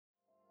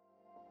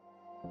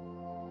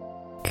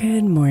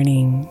Good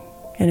morning,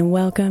 and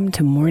welcome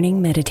to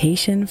Morning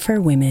Meditation for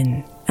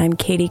Women. I'm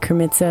Katie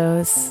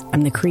Kremitzos.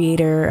 I'm the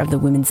creator of the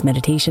Women's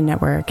Meditation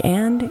Network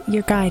and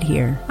your guide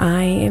here.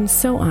 I am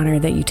so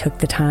honored that you took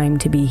the time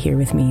to be here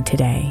with me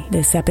today.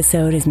 This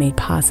episode is made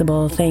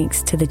possible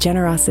thanks to the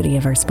generosity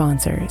of our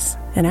sponsors.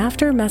 And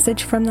after a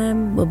message from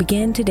them, we'll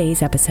begin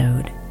today's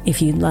episode.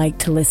 If you'd like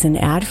to listen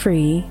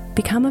ad-free,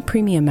 become a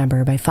premium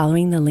member by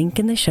following the link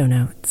in the show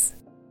notes.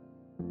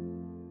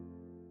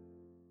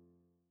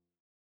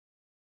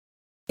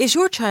 Is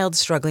your child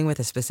struggling with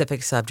a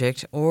specific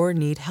subject or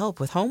need help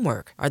with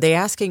homework? Are they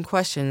asking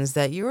questions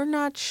that you're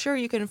not sure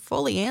you can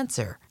fully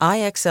answer?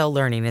 IXL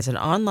Learning is an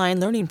online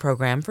learning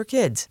program for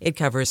kids. It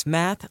covers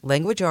math,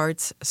 language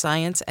arts,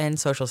 science, and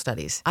social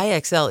studies.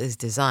 IXL is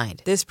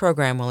designed. This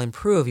program will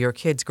improve your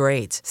kids'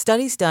 grades.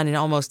 Studies done in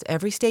almost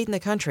every state in the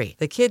country.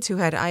 The kids who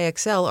had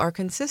IXL are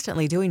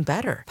consistently doing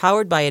better.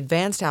 Powered by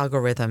advanced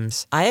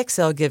algorithms,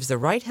 IXL gives the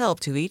right help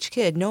to each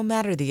kid no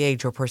matter the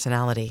age or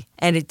personality.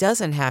 And it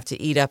doesn't have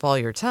to eat up all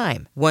your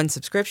time. One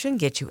subscription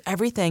gets you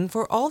everything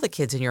for all the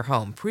kids in your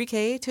home,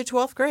 pre-K to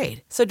 12th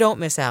grade. So don't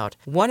miss out.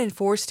 1 in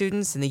 4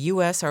 students in the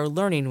U.S. are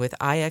learning with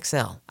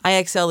IXL.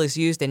 IXL is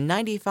used in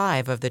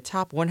 95 of the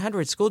top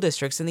 100 school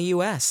districts in the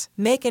U.S.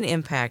 Make an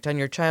impact on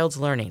your child's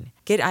learning.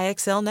 Get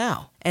IXL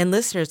now. And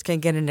listeners can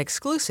get an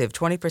exclusive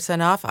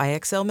 20% off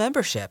IXL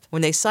membership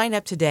when they sign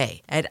up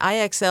today at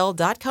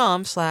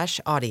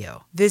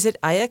IXL.com/audio. Visit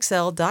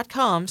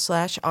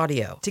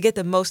IXL.com/audio to get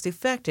the most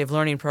effective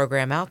learning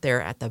program out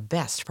there at the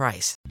best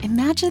price.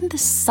 Imagine the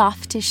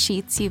softest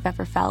sheets you've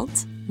ever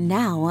felt.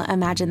 Now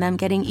imagine them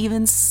getting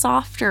even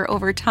softer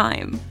over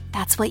time.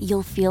 That's what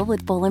you'll feel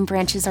with Boll &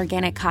 Branch's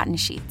organic cotton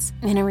sheets.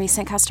 In a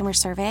recent customer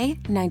survey,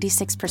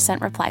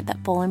 96% replied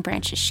that Boll &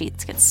 Branch's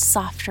sheets get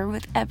softer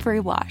with every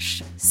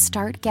wash.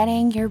 Start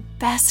getting your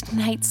best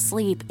night's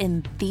sleep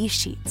in these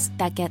sheets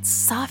that get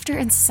softer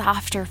and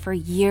softer for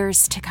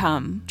years to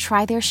come.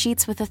 Try their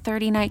sheets with a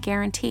 30-night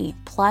guarantee,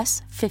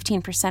 plus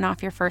 15%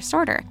 off your first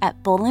order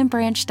at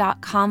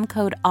bollandbranch.com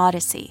code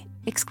ODYSSEY.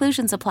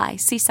 Exclusions apply.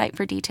 See site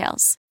for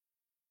details.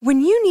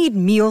 When you need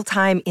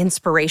mealtime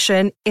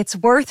inspiration, it's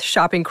worth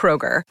shopping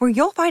Kroger, where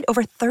you'll find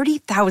over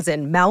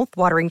 30,000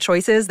 mouth-watering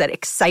choices that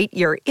excite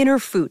your inner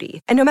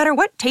foodie. And no matter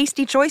what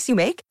tasty choice you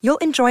make, you'll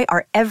enjoy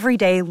our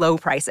everyday low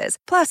prices,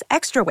 plus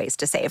extra ways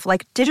to save,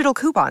 like digital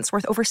coupons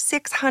worth over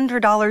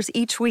 $600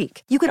 each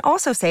week. You can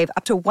also save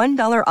up to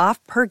 $1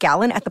 off per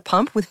gallon at the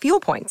pump with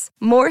fuel points.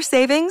 More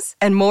savings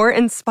and more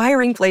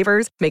inspiring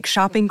flavors make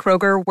shopping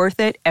Kroger worth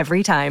it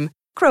every time.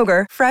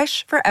 Kroger,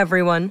 fresh for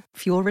everyone.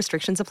 Fuel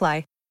restrictions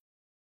apply.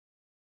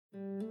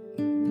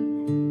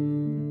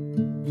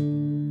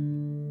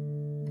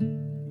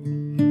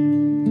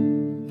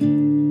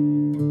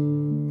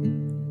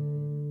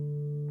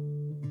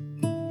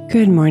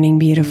 Good morning,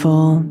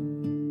 beautiful.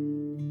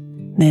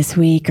 This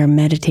week, our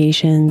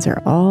meditations are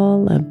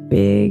all a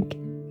big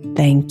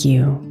thank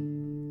you.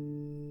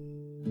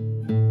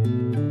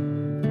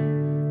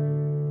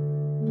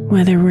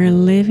 Whether we're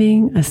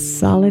living a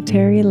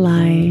solitary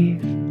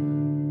life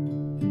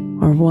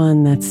or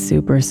one that's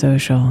super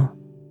social,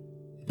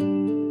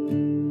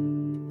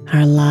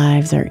 our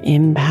lives are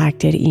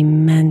impacted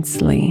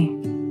immensely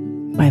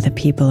by the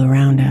people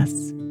around us.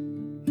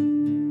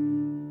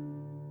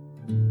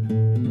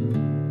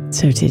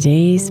 So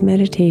today's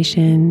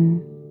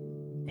meditation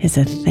is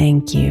a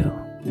thank you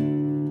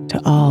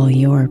to all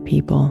your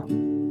people.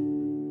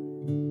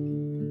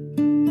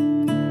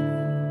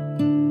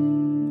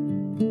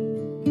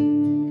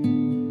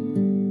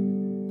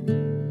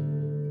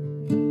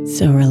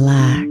 So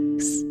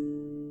relax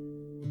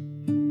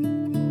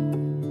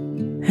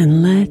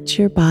and let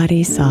your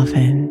body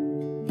soften.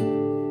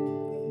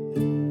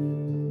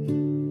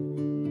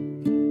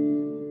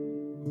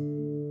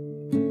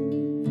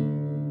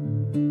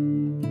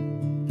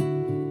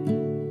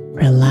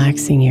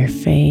 Relaxing your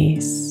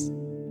face,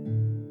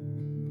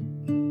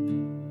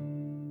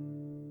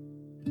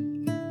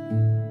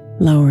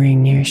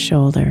 lowering your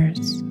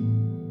shoulders,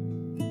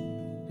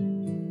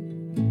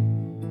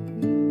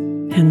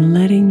 and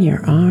letting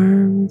your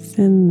arms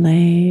and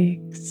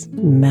legs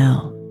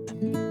melt.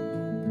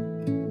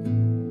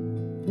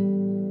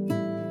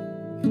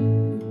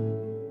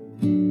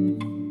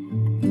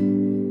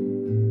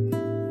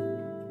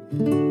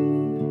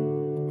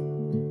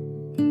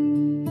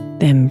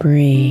 Then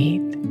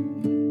breathe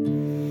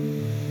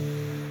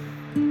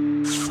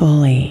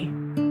fully,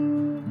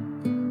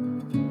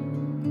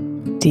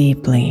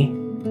 deeply,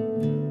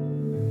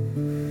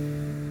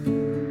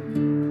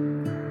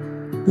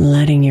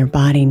 letting your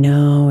body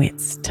know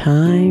it's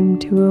time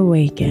to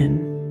awaken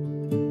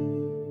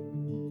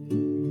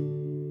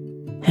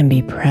and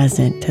be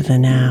present to the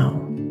now.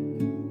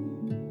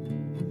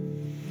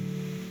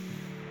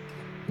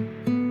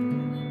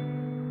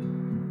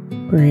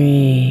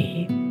 Breathe.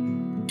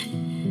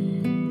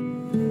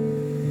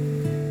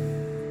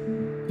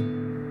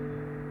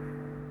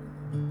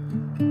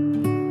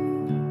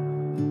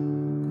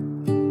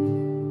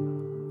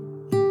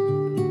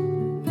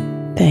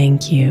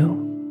 Thank you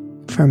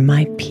for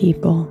my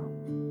people.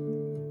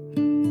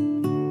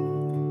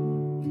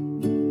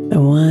 the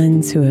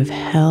ones who have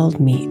held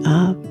me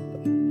up,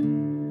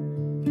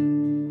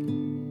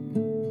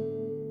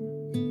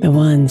 the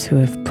ones who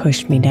have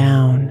pushed me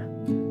down,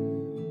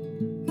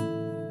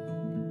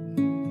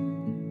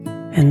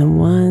 and the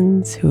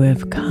ones who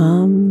have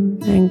come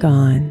and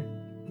gone.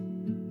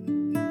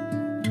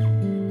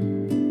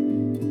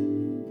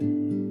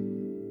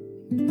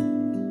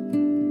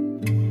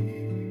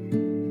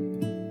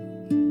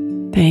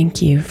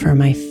 Thank you for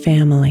my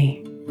family,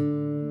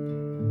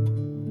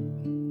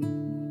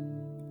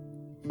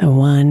 the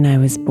one I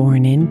was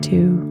born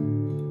into,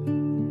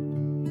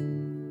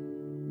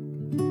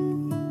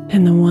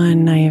 and the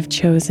one I have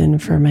chosen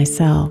for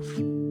myself.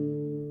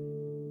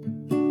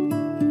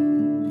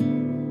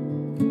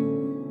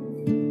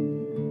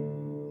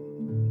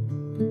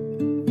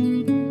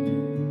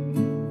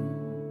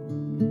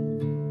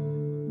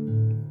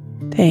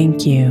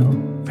 Thank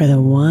you for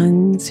the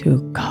ones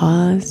who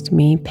caused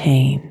me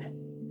pain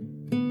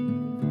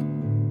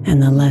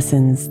and the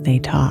lessons they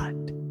taught.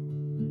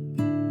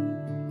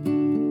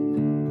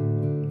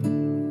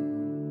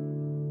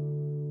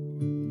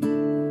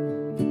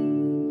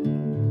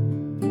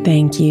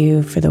 Thank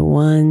you for the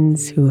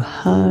ones who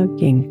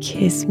hug and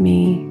kiss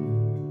me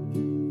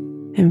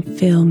and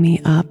fill me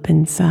up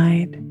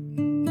inside.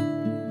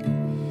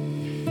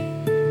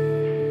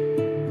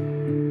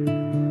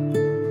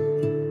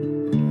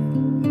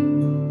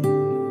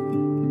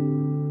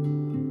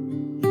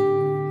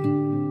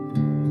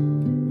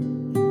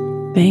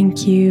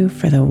 Thank you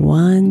for the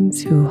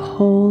ones who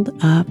hold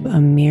up a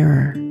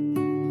mirror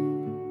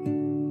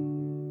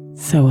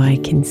so I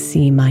can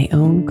see my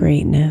own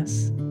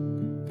greatness.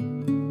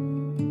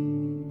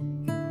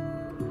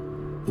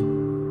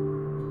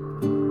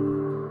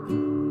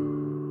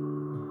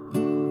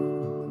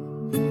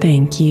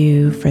 Thank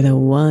you for the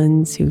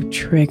ones who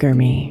trigger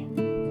me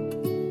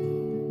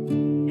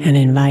and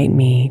invite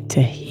me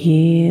to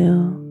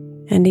heal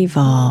and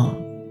evolve.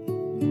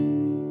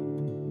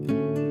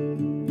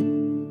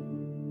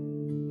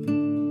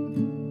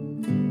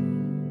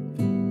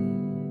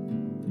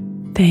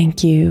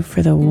 Thank you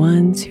for the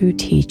ones who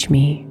teach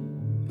me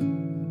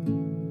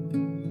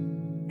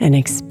and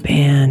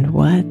expand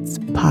what's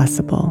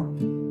possible.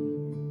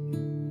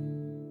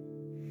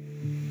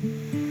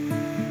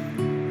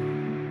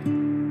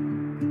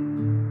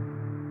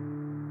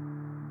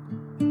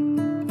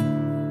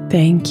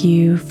 Thank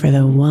you for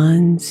the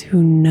ones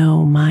who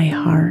know my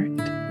heart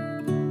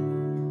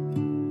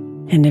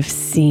and have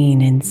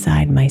seen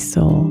inside my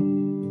soul,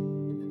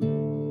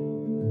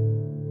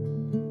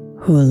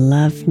 who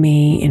love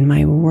me in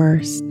my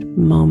worst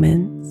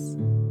moments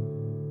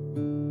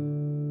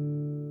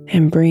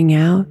and bring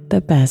out the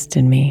best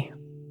in me.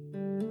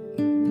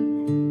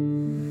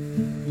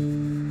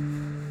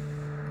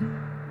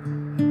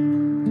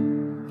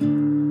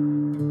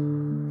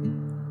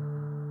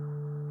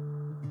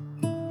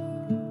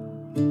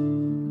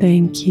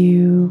 Thank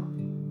you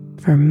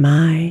for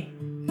my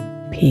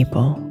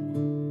people.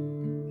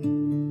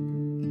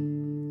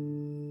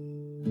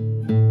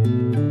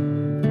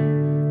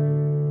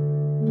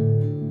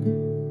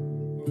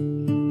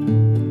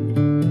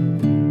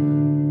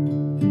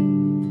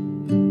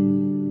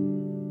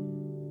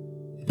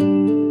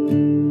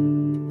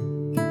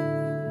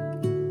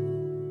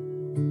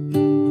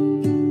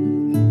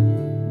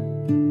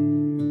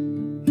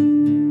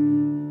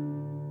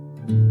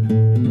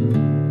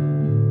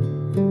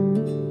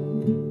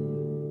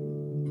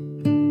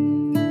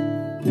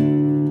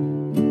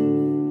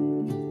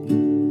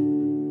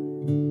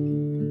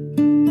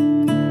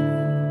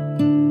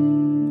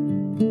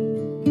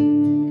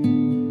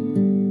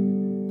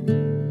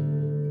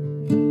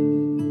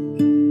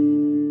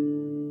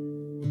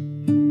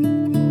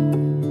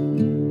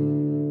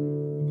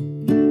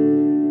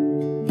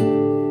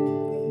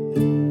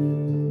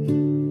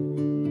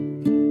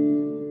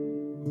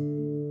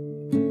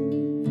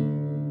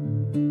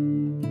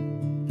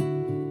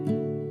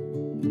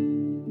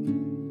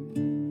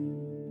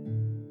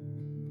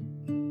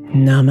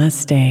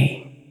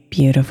 Namaste,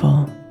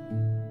 beautiful.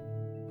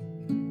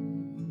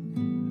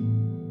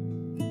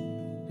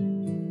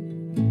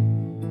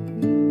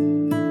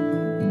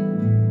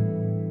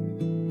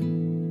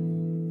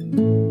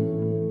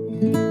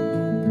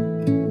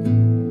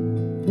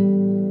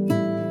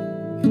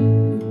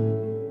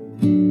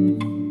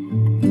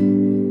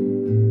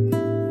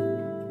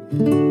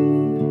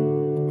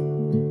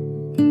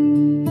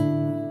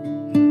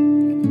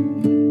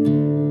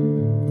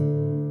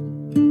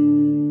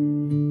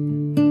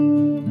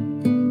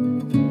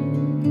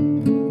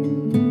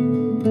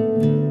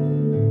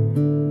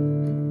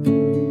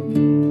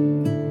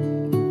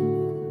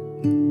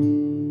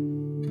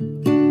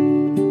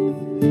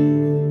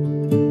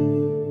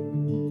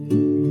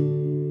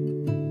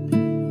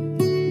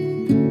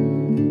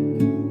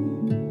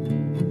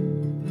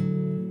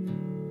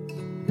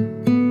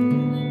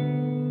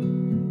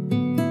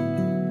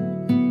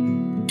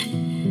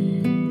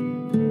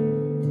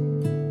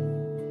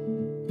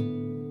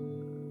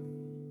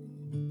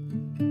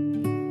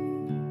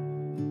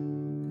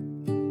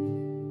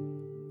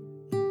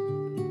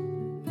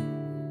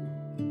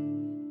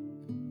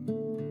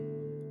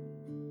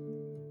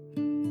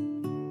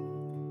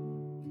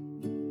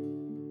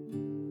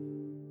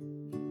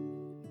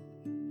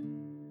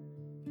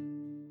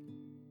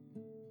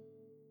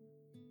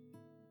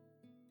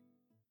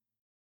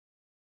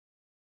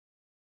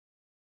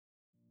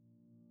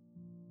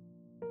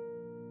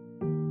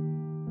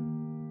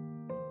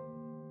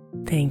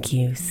 Thank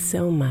you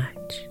so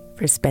much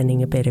for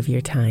spending a bit of your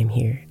time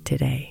here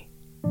today.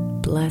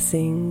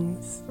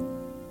 Blessings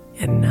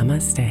and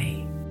namaste.